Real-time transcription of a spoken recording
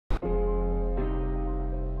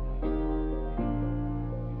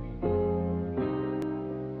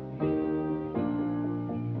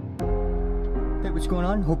what's going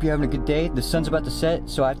on? Hope you're having a good day. The sun's about to set,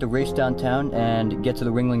 so I have to race downtown and get to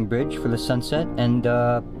the Ringling Bridge for the sunset, and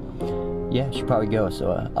yeah, I should probably go,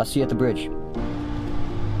 so I'll see you at the bridge.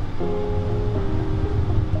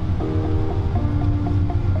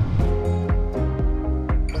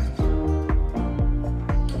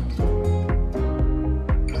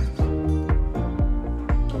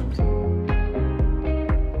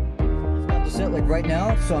 Like right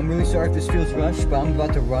now, so I'm really sorry if this feels rushed, but I'm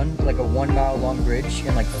about to run like a 1 mile long bridge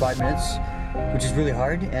in like 5 minutes, which is really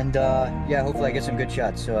hard, and yeah, hopefully I get some good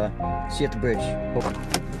shots, so see you at the bridge.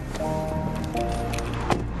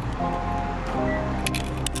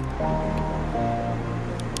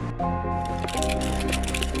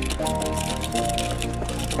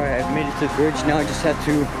 Alright, I've made it to the bridge, now I just have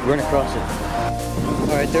to run across it.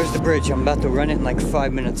 Alright, there's the bridge, I'm about to run it in like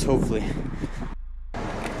 5 minutes, hopefully.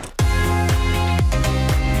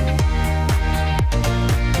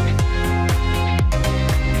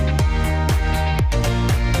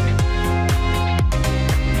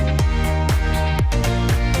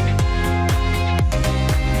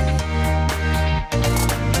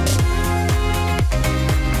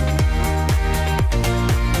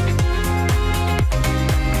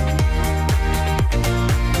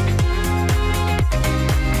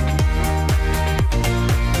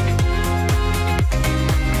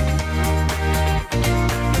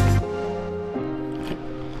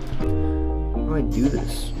 Do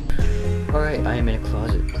this. Alright, I am in a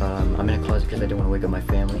closet. I'm in a closet because I don't want to wake up my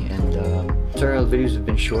family, and sorry all the videos have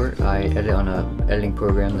been short. I edit on a editing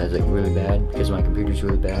program that's like really bad because my computer's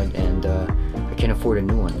really bad, and I can't afford a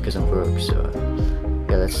new one because I'm broke, so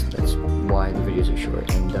yeah, that's why the videos are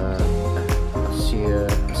short, and I'll see you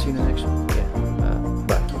in the next one. Yeah,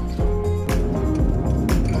 bye.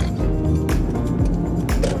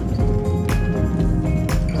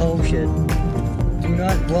 Oh shit. Do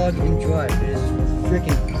not vlog and drive. It is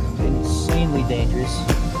freaking insanely dangerous.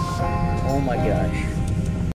 Oh my gosh.